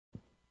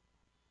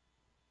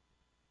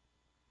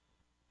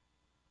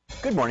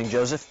Good morning,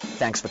 Joseph.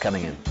 Thanks for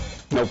coming in.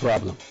 No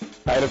problem.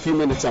 I had a few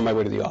minutes on my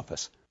way to the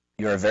office.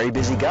 You're a very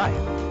busy guy.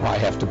 I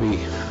have to be.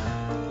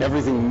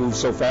 Everything moves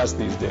so fast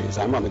these days.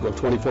 I'm on the go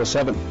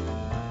 24/7.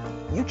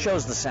 You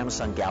chose the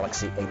Samsung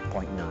Galaxy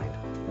 8.9.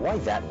 Why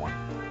that one?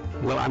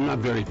 Well, I'm not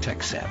very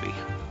tech savvy.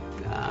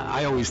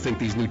 I always think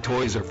these new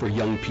toys are for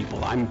young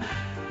people. I'm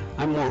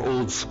more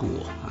old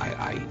school.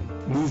 I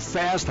move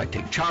fast, I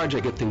take charge, I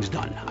get things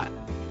done.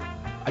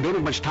 I don't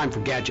have much time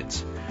for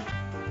gadgets.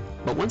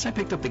 But once I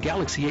picked up the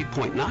Galaxy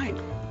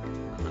 8.9,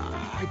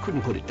 I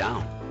couldn't put it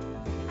down.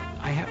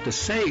 I have to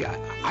say,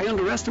 I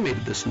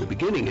underestimated this in the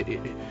beginning.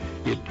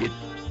 It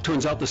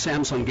turns out the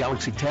Samsung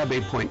Galaxy Tab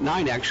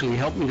 8.9 actually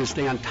helped me to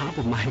stay on top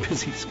of my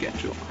busy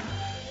schedule.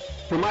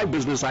 For my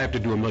business, I have to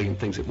do a million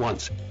things at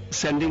once.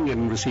 Sending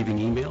and receiving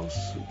emails,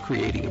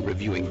 creating and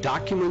reviewing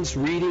documents,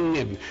 reading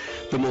and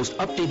the most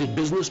updated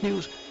business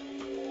news.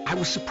 I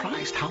was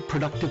surprised how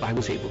productive I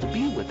was able to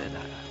be with it.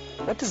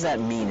 What does that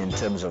mean in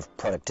terms of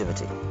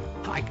productivity?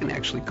 I can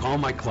actually call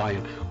my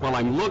client while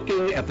I'm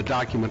looking at the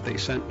document they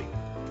sent me.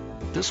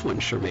 This one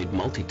sure made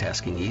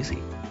multitasking easy.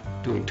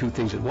 Doing two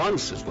things at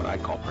once is what I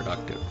call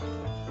productive.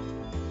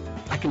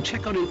 I can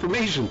check out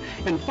information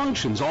and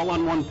functions all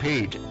on one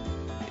page.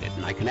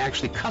 And I can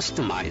actually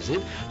customize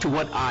it to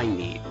what I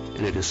need.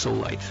 And it is so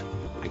light.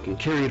 I can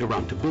carry it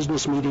around to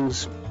business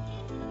meetings.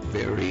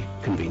 Very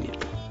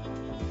convenient.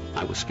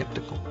 I was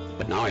skeptical,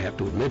 but now I have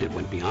to admit it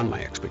went beyond my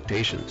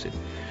expectations.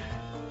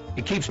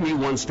 It keeps me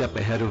one step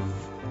ahead of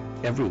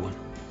everyone.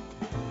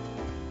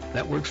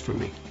 That works for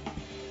me.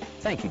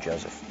 Thank you,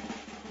 Joseph.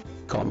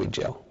 Call me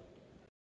Joe.